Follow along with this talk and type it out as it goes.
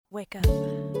Wake up.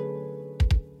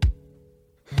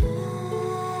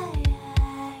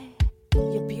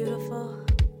 You're beautiful.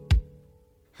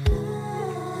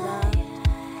 Loved.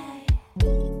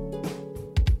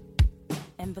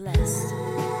 And blessed.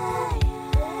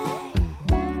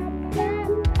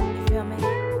 You feel me?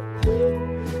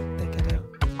 Think I do.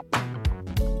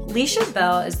 Leisha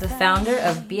Bell is the founder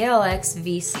of BLX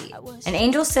VC, an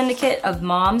angel syndicate of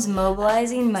moms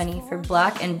mobilizing money for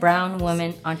Black and brown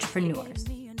women entrepreneurs.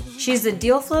 She's the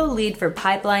deal flow lead for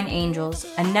Pipeline Angels,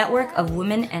 a network of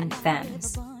women and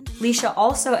femmes. Leisha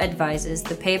also advises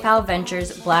the PayPal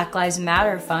Ventures Black Lives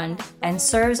Matter Fund and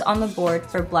serves on the board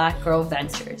for Black Girl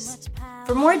Ventures.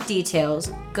 For more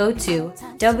details, go to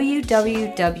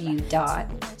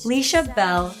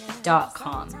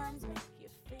www.leishabell.com.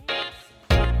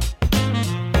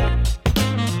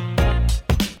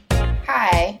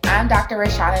 Hi, I'm Dr.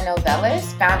 Roshawnna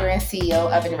Novellus, founder and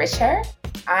CEO of Enrich Her.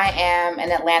 I am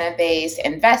an Atlanta-based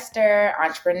investor,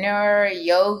 entrepreneur,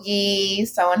 yogi,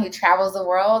 someone who travels the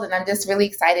world, and I'm just really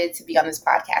excited to be on this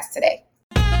podcast today.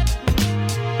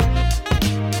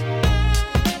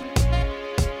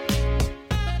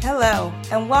 Hello,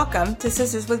 and welcome to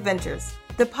Sisters with Ventures,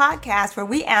 the podcast where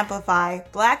we amplify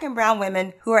Black and brown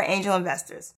women who are angel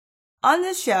investors. On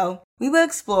this show, we will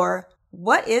explore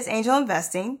what is angel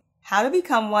investing, how to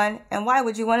become one, and why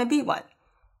would you want to be one.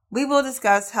 We will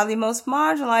discuss how the most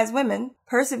marginalized women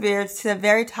persevered to the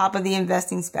very top of the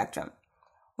investing spectrum.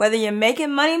 Whether you're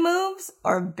making money moves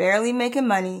or barely making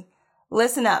money,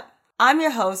 listen up. I'm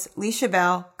your host, Leisha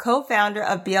Bell, co-founder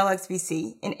of BLX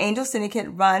VC, an angel syndicate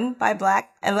run by Black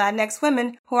and Latinx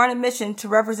women who are on a mission to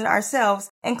represent ourselves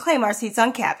and claim our seats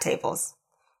on cap tables.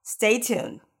 Stay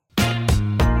tuned.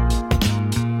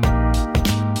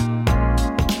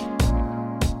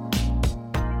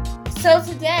 So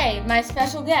today, my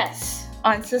special guest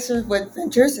on Sisters with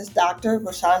Ventures is Dr.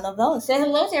 Roshawnna Novellus. Say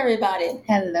hello to everybody.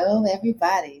 Hello,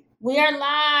 everybody. We are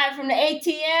live from the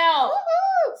ATL.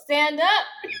 Woo-hoo! Stand up,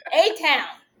 A-Town.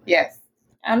 Yes.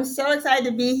 I'm so excited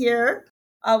to be here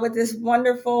with this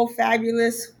wonderful,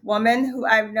 fabulous woman who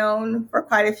I've known for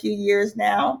quite a few years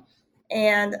now.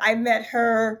 And I met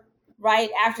her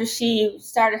right after she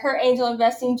started her angel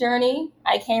investing journey.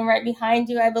 I came right behind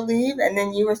you, I believe, and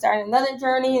then you were starting another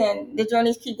journey, and the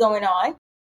journeys keep going on.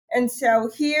 And so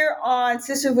here on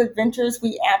Sisters with Ventures,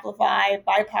 we amplify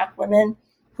BIPOC women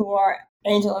who are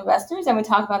angel investors, and we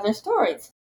talk about their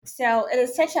stories. So it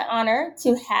is such an honor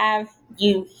to have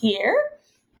you here.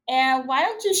 And why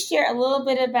don't you share a little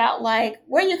bit about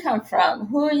where you come from?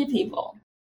 Who are you people?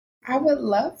 I would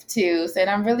love to. And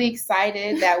I'm really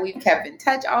excited that we've kept in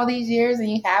touch all these years and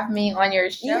you have me on your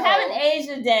show. You haven't aged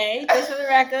a day, just for the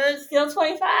record, still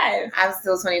 25. I'm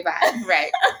still 25,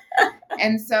 right.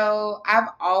 And so I've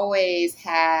always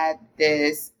had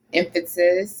this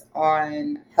emphasis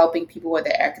on helping people with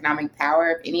their economic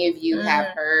power. If any of you have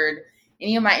heard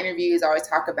any of my interviews, I always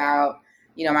talk about,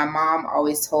 my mom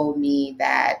always told me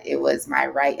that it was my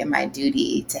right and my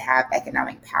duty to have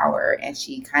economic power. And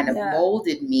she kind of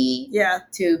molded me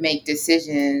to make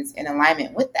decisions in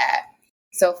alignment with that.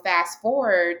 So fast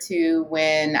forward to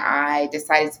when I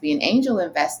decided to be an angel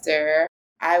investor,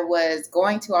 I was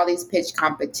going to all these pitch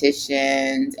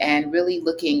competitions and really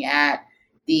looking at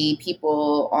the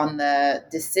people on the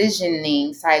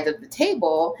decisioning side of the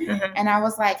table. Mm-hmm. And I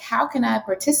was like, how can I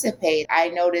participate? I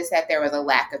noticed that there was a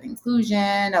lack of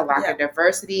inclusion, a lack of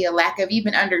diversity, a lack of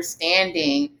even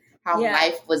understanding how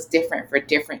life was different for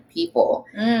different people.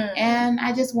 And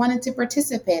I just wanted to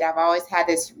participate. I've always had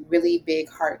this really big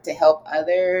heart to help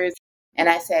others. And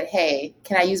I said, hey,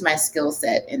 can I use my skill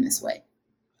set in this way?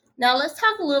 Now let's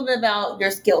talk a little bit about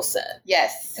your skill set.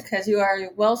 Yes. Because you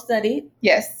are well studied.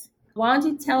 Yes. Why don't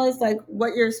you tell us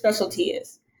what your specialty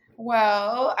is?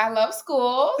 Well, I love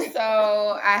school.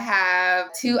 So I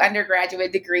have 2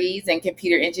 undergraduate degrees in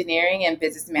computer engineering and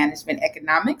business management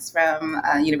economics from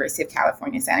University of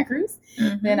California, Santa Cruz.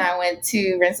 Mm-hmm. Then I went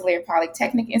to Rensselaer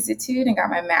Polytechnic Institute and got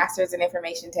my master's in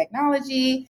information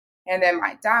technology. And then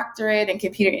my doctorate in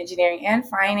computer engineering and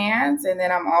finance. And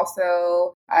then I'm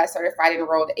also a certified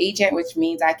enrolled agent, which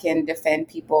means I can defend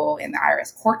people in the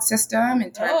IRS court system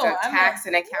in terms of tax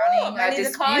and accounting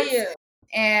disputes. To call you.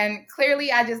 And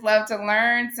clearly, I just love to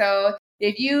learn. So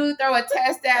if you throw a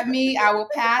test at me, I will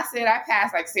pass it. I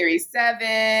passed Series 7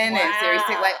 and Series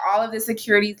 6, all of the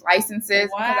securities licenses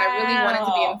because I really wanted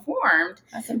to be informed.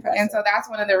 That's impressive. And so that's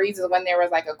one of the reasons when there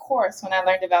was a course, when I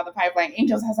learned about the Pipeline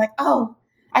Angels, I was like, oh,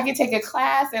 I can take a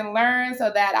class and learn so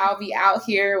that I'll be out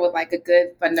here with a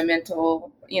good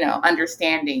fundamental,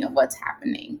 understanding of what's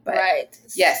happening. But right.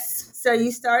 Yes. So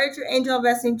you started your angel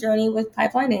investing journey with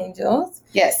Pipeline Angels.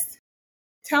 Yes.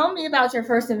 Tell me about your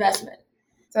first investment.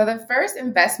 So the first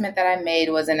investment that I made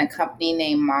was in a company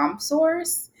named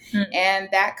MomSource. And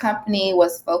that company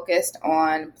was focused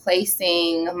on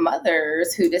placing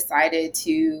mothers who decided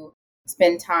to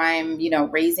spend time,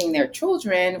 raising their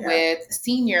children with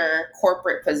senior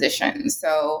corporate positions.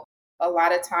 So a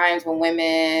lot of times when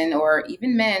women or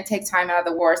even men take time out of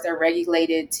the workforce, they're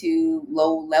regulated to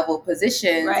low-level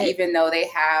positions, even though they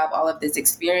have all of this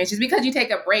experience. Just because you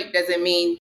take a break doesn't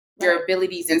mean your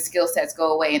abilities and skill sets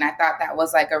go away. And I thought that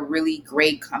was like a really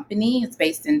great company. It's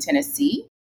based in Tennessee.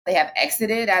 They have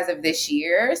exited as of this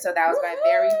year. So that was my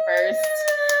very first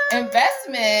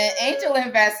investment, angel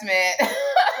investment.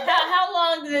 How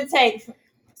long did it take?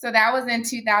 So that was in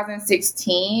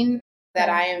 2016 that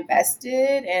I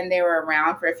invested, and they were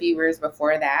around for a few years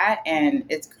before that. And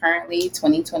it's currently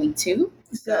 2022.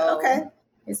 So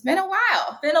it's been a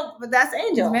while. But that's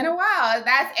angel. It's been a while.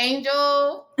 That's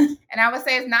angel. And I would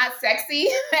say it's not sexy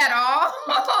at all.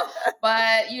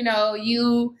 But,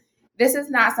 this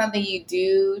is not something you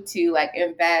do to like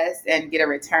invest and get a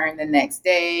return the next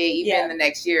day, even the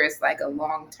next year. It's like a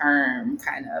long-term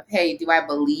kind of, hey, do I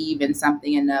believe in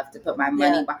something enough to put my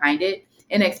money behind it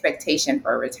in expectation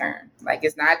for a return? Like,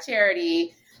 it's not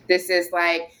charity. This is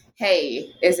like,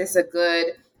 hey, is this a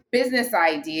good business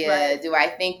idea? Right. Do I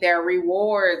think there are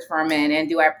rewards from it? And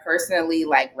do I personally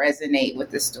like resonate with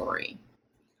the story?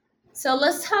 So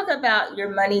let's talk about your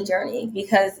money journey,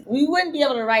 because we wouldn't be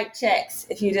able to write checks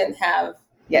if you didn't have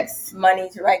money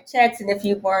to write checks and if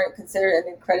you weren't considered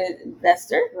an accredited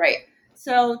investor. Right.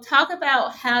 So talk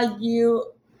about how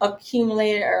you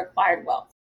accumulated or acquired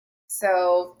wealth.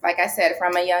 So like I said,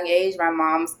 from a young age, my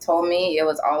mom told me it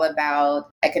was all about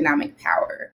economic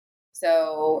power.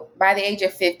 So by the age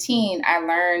of 15, I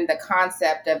learned the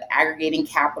concept of aggregating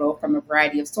capital from a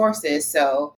variety of sources.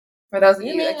 So for those of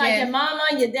you, mean like your mama,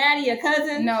 your daddy, your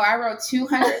cousin? No, I wrote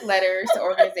 200 letters to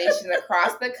organizations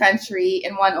across the country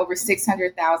and won over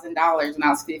 $600,000 when I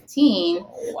was 15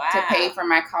 to pay for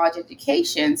my college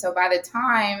education. So by the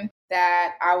time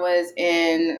that I was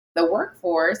in the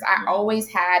workforce, I always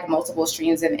had multiple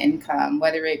streams of income,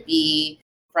 whether it be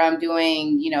from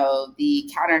doing, the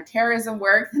counterterrorism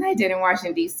work that I did in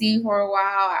Washington, D.C. for a while.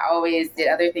 I always did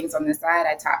other things on the side.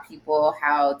 I taught people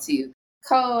how to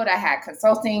code. I had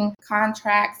consulting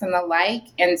contracts and the like.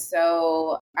 And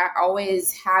so I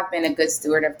always have been a good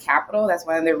steward of capital. That's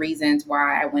one of the reasons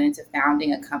why I went into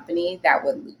founding a company that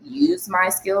would use my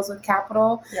skills with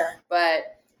capital. Yeah.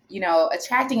 But,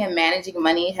 attracting and managing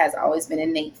money has always been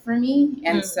innate for me.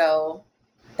 And so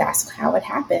that's how it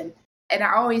happened. And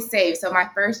I always save. So my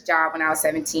first job when I was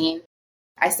 17,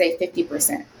 I saved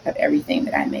 50% of everything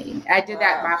that I made. I did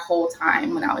that my whole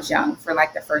time when I was young for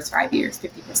like the first 5 years,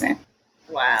 50%.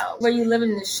 Wow. Were you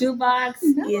living in a shoebox,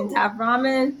 eating top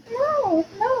ramen? No.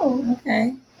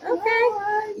 Okay.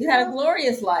 You had a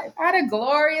glorious life. I had a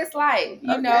glorious life,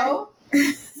 you know.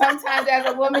 Sometimes as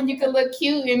a woman, you can look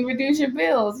cute and reduce your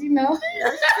bills, That's true.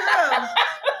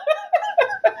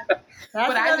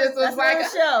 But I just was like,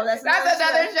 that's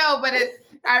another show. But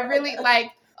I really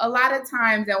like a lot of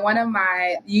times, and one of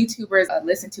my YouTubers I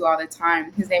listen to all the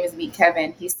time, his name is Meet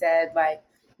Kevin. He said, like,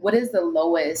 what is the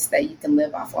lowest that you can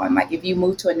live off on? Like, if you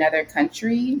move to another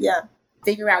country,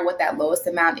 figure out what that lowest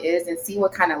amount is and see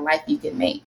what kind of life you can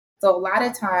make. So a lot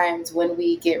of times when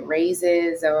we get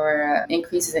raises or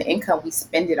increases in income, we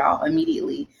spend it all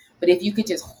immediately. But if you could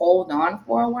just hold on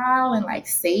for a while and like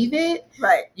save it,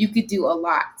 you could do a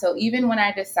lot. So even when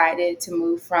I decided to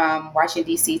move from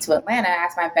Washington, D.C. to Atlanta, I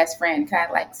asked my best friend, can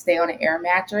I like stay on an air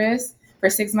mattress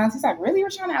for 6 months? He's like, really,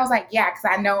 Roshawnna? I was like, yeah, because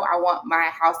I know I want my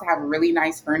house to have really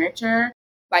nice furniture.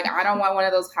 Like, I don't want one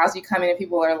of those houses you come in and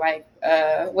people are like,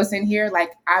 what's in here?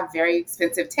 Like, I have very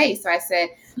expensive taste. So I said,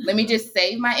 let me just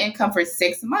save my income for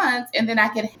 6 months and then I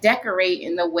can decorate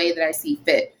in the way that I see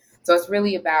fit. So it's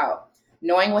really about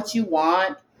knowing what you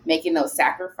want, making those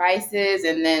sacrifices,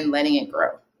 and then letting it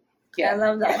grow. Yeah. I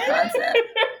love that concept.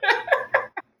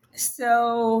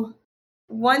 So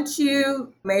once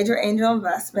you made your angel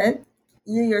investment,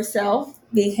 you yourself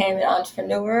became an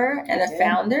entrepreneur and a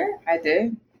founder. I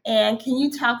did. And can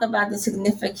you talk about the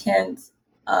significance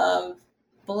of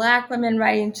Black women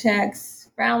writing checks,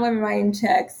 brown women writing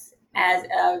checks, as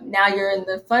now you're in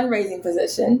the fundraising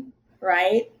position,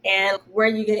 right? And where are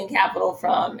you getting capital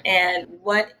from? And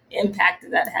what impact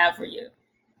did that have for you?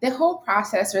 The whole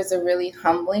process was a really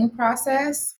humbling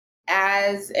process.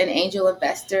 As an angel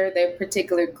investor, the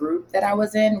particular group that I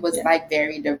was in was like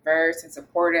very diverse and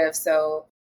supportive. So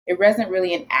it wasn't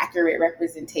really an accurate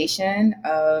representation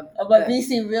of what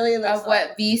VC really looks of like.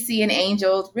 what VC and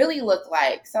angels really look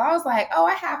like. So I was like, oh,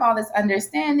 I have all this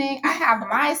understanding. I have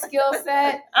my skill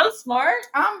set. I'm smart.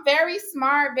 I'm very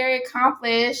smart, very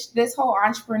accomplished. This whole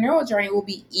entrepreneurial journey will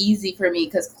be easy for me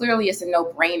because clearly it's a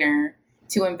no-brainer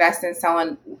to invest in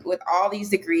someone with all these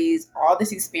degrees, all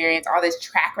this experience, all this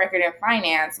track record in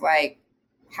finance. Like,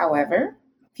 however,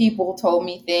 people told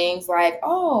me things like,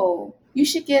 oh, you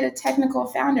should get a technical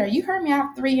founder. You heard me, I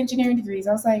have 3 engineering degrees.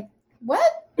 I was like,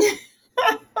 what?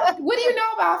 What do you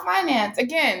know about finance?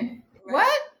 Again,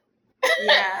 what?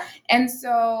 Yeah. And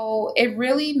so it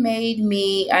really made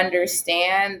me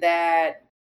understand that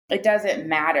it doesn't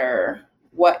matter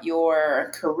what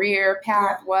your career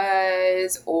path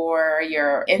was or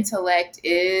your intellect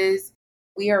is.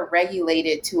 We are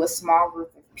regulated to a small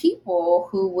group of people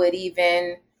who would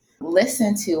even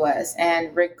listen to us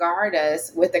and regard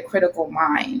us with a critical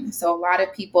mind. So a lot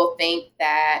of people think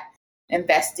that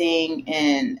investing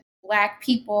in Black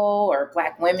people or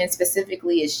Black women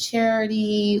specifically is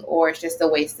charity or it's just a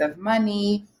waste of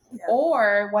money. Yeah.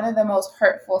 Or one of the most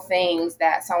hurtful things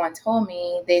that someone told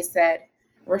me, they said,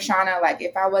 Roshawnna, like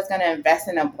if I was going to invest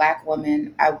in a Black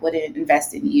woman, I wouldn't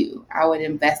invest in you. I would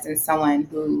invest in someone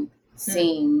who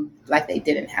seemed like they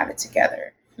didn't have it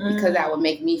together. Because that would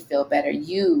make me feel better.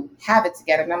 You have it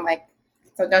together. And I'm like,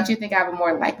 so don't you think I have a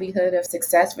more likelihood of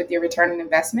success with your return on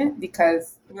investment?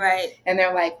 Because, right. And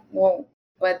they're like, well,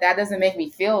 but that doesn't make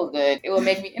me feel good. It will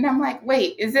make me, and I'm like,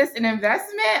 wait, is this an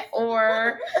investment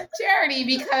or charity?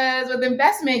 Because with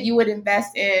investment, you would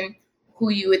invest in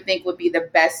who you would think would be the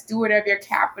best steward of your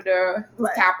capital,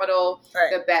 right.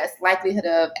 The best likelihood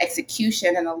of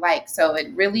execution and the like. So it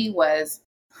really was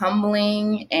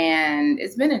humbling and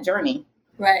it's been a journey.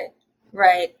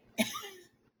 Right.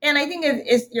 And I think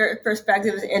it's your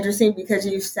perspective is interesting because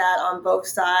you've sat on both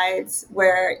sides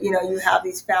where, you have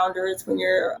these founders. When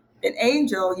you're an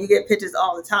angel, you get pitches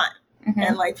all the time. Mm-hmm.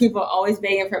 And like people are always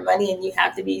begging for money and you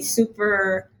have to be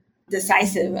super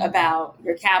decisive about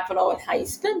your capital and how you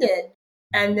spend it.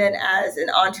 And then as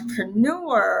an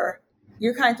entrepreneur,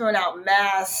 you're kind of throwing out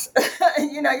mass,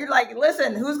 you're like,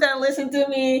 listen, who's going to listen to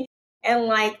me? And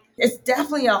like, it's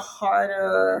definitely a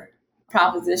harder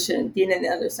proposition being on the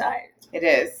other side. It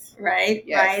is. Right?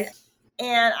 Yes. Right.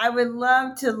 And I would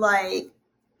love to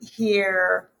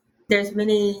hear, there's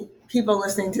many people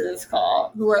listening to this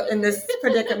call who are in this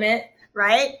predicament,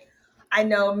 right? I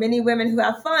know many women who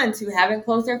have funds who haven't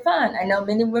closed their fund. I know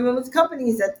many women with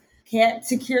companies that can't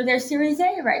secure their Series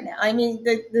A right now. I mean,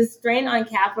 the strain on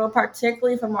capital,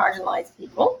 particularly for marginalized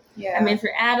people. Yeah. I mean, for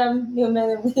Adam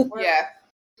Newman,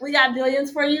 we got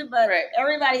billions for you, but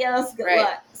everybody else, good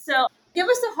luck. So give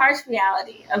us the harsh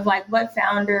reality of what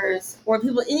founders or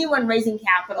people, anyone raising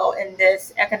capital in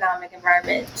this economic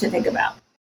environment should think about.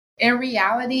 In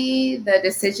reality, the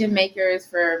decision makers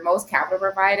for most capital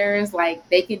providers,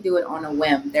 they can do it on a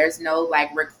whim. There's no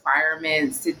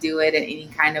requirements to do it in any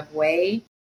kind of way.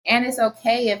 And it's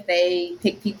okay if they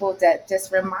pick people that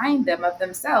just remind them of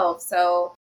themselves.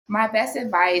 So my best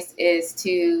advice is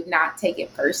to not take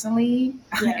it personally.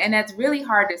 Yeah. And that's really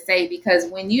hard to say because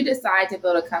when you decide to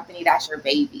build a company, that's your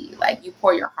baby. You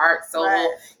pour your heart, soul,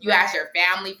 you ask your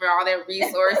family for all their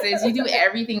resources. You do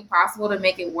everything possible to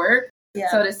make it work. Yeah.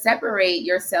 So to separate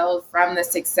yourself from the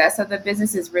success of the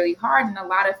business is really hard. And a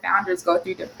lot of founders go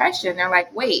through depression. They're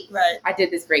like, wait, I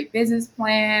did this great business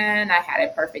plan. I had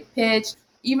a perfect pitch.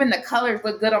 Even the colors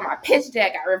look good on my pitch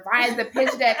deck. I revised the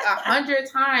pitch deck 100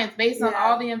 times based on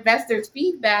all the investors'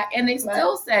 feedback, and they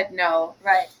still said no.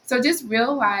 Right. So just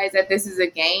realize that this is a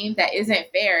game that isn't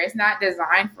fair. It's not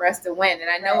designed for us to win. And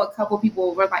I know a couple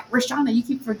people were like, Roshawnna, you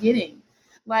keep forgetting.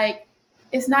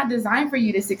 It's not designed for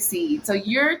you to succeed. So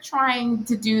you're trying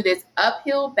to do this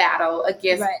uphill battle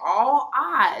against all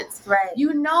odds. Right.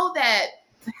 You know that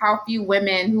how few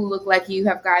women who look like you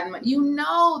have gotten money. You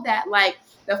know that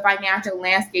the financial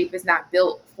landscape is not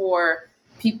built for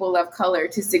people of color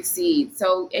to succeed.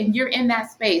 So, and you're in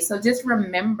that space. So just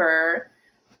remember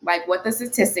what the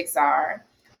statistics are.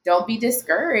 Don't be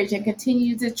discouraged and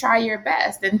continue to try your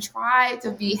best and try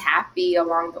to be happy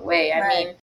along the way. I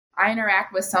mean, I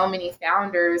interact with so many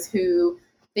founders who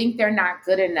think they're not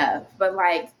good enough, but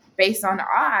based on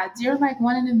odds, you're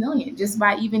 1 in a million just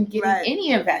by even getting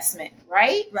any investment,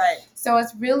 right? Right. So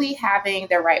it's really having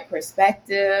the right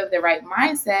perspective, the right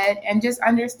mindset, and just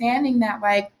understanding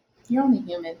that you're only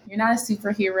human. You're not a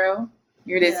superhero.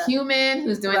 You're this human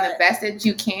who's doing the best that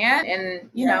you can, and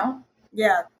you know.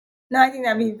 Yeah. No, I think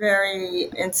that'd be very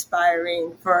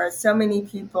inspiring for so many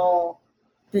people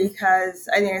because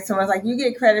I think someone's you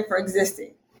get credit for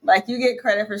existing. Like, you get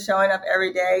credit for showing up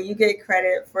every day. You get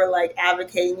credit for, like,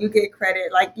 advocating. You get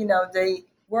credit, like, you know, the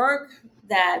work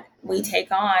that we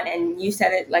take on. And you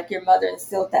said it like your mother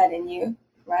instilled that in you,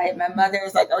 right? My mother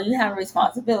was like, oh, you have a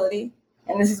responsibility,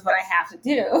 and this is what I have to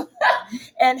do.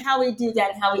 And how we do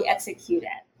that and how we execute it.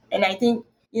 And I think,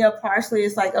 you know, partially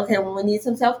it's like, okay, well, we need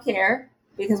some self-care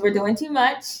because we're doing too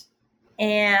much.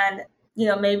 And, you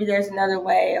know, maybe there's another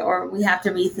way, or we have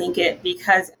to rethink it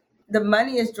because the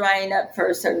money is drying up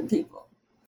for certain people.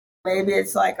 Maybe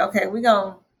it's like, okay, we're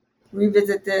going to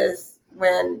revisit this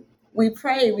when we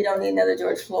pray we don't need another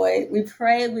George Floyd. We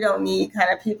pray we don't need kind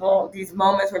of people, these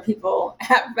moments where people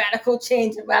have radical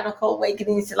change and radical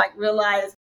awakenings to like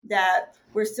realize that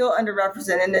we're still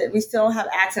underrepresented, that we still have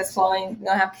access flowing, we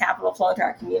don't have capital flowing to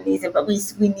our communities, but we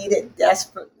need it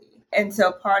desperately. And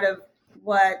so part of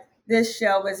what this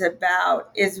show is about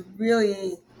is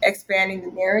really expanding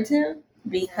the narrative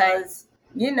because,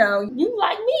 you know, you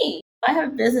like me. I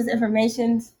have a business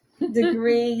information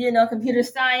degree, you know, computer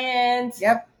science.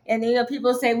 Yep. And, you know,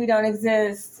 people say we don't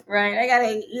exist, right? I got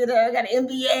an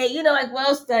MBA, you know, like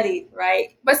well studied,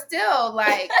 right? But still,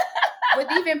 like, with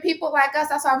even people like us,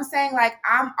 that's what I'm saying. Like,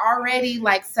 I'm already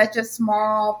like such a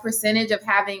small percentage of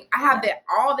having, I have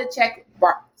all the check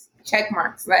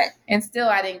marks, right? And still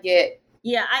I didn't get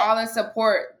all the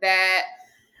support that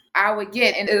I would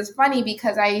get. And it was funny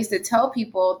because I used to tell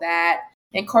people that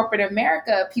in corporate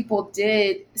America, people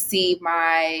did see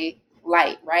my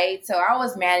light, right? So I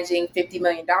was managing $50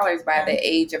 million by the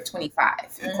age of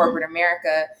 25 in corporate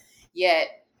America,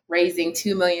 yet raising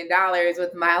 $2 million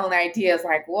with my own ideas,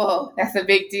 like, whoa, that's a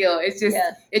big deal. It's just,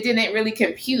 it didn't really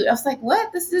compute. I was like,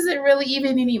 what? This isn't really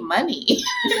even any money.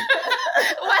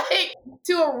 Like,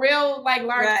 to a real, like,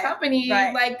 large company,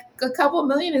 like, a couple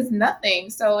million is nothing.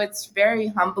 So it's very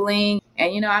humbling.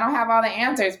 And, you know, I don't have all the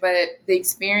answers, but the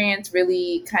experience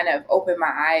really kind of opened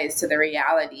my eyes to the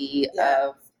reality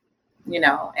of, you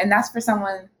know, and that's for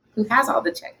someone who has all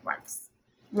the check marks.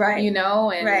 Right. You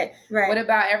know, and what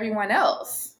about everyone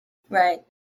else? Right.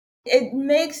 It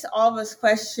makes all of us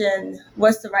question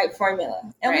what's the right formula.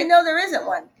 And we know there isn't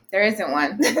one. There isn't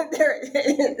one.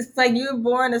 It's like you were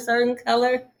born a certain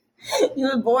color. You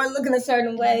were born looking a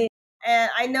certain way. And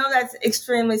I know that's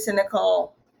extremely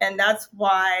cynical. And that's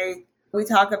why we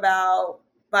talk about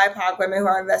BIPOC women who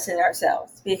are investing in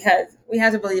ourselves, because we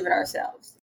have to believe in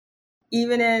ourselves.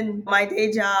 Even in my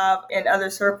day job and other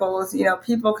circles, you know,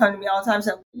 people come to me all the time and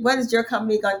say, what is your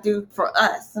company going to do for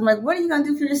us? I'm like, what are you going to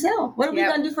do for yourself? What are we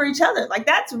going to do for each other? Like,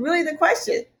 that's really the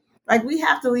question. Like, we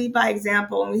have to lead by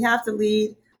example, and we have to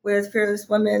lead with fearless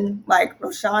women like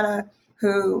Roshawnna,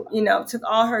 who, you know, took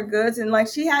all her goods and, like,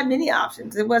 she had many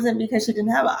options. It wasn't because she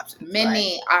didn't have options.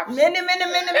 Many options. Many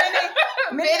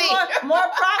more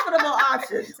profitable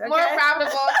options. Okay? More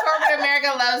profitable. Corporate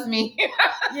America loves me.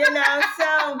 You know,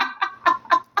 so...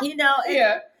 You know,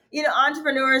 you know,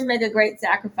 entrepreneurs make a great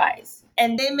sacrifice,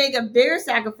 and they make a bigger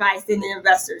sacrifice than the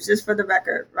investors, just for the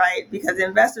record, right? Because the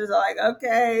investors are like,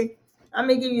 okay, I'm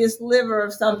going to give you a sliver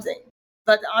of something.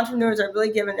 But the entrepreneurs are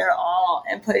really giving their all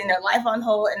and putting their life on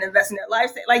hold and investing their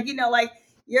life. Like, you know, like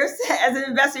as an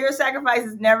investor, your sacrifice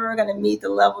is never going to meet the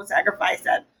level of sacrifice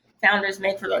that founders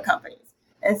make for their companies.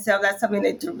 And so that's something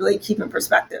that to really keep in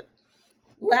perspective.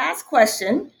 Last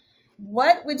question.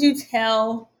 What would you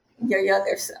tell your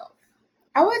younger self?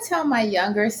 I would tell my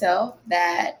younger self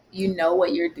that you know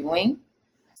what you're doing.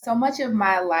 So much of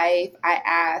my life, I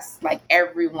asked like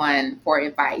everyone for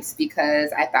advice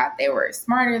because I thought they were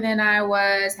smarter than I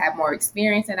was, had more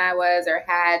experience than I was, or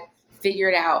had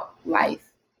figured out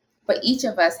life. But each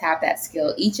of us have that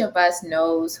skill. Each of us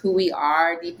knows who we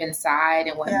are deep inside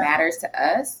and what matters to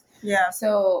us. Yeah.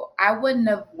 So I wouldn't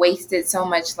have wasted so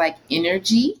much like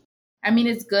energy. I mean,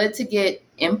 it's good to get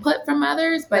input from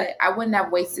others, but I wouldn't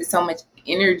have wasted so much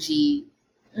energy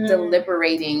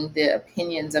deliberating the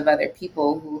opinions of other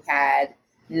people who had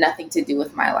nothing to do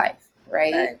with my life,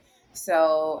 right?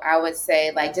 So I would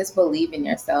say, like, just believe in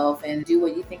yourself and do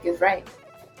what you think is right.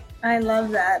 I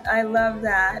love that. I love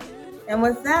that. And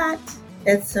with that,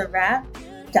 it's a wrap.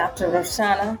 Dr.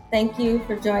 Roshawnna, thank you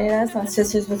for joining us on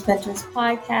Sisters with Ventures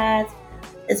podcast.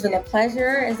 It's been a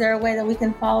pleasure. Is there a way that we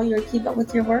can follow you or keep up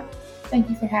with your work? Thank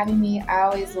you for having me. I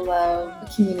always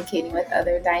love communicating with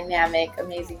other dynamic,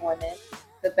 amazing women.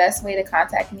 The best way to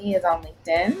contact me is on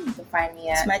LinkedIn. You can find me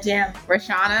at my jam.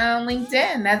 Roshawnna on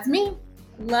LinkedIn. That's me.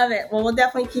 Love it. Well, we'll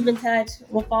definitely keep in touch.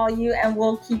 We'll follow you and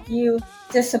we'll keep you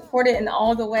just supported in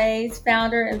all the ways.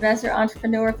 Founder, investor,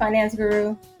 entrepreneur, finance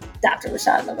guru, Dr.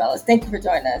 Roshawnna Novellus. Thank you for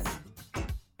joining us.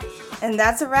 And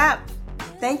that's a wrap.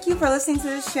 Thank you for listening to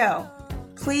the show.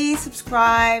 Please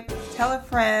subscribe, tell a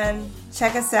friend,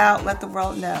 check us out, let the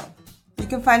world know. You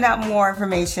can find out more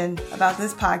information about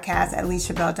this podcast at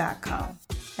LishaBell.com.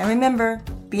 And remember,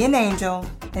 be an angel,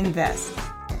 invest.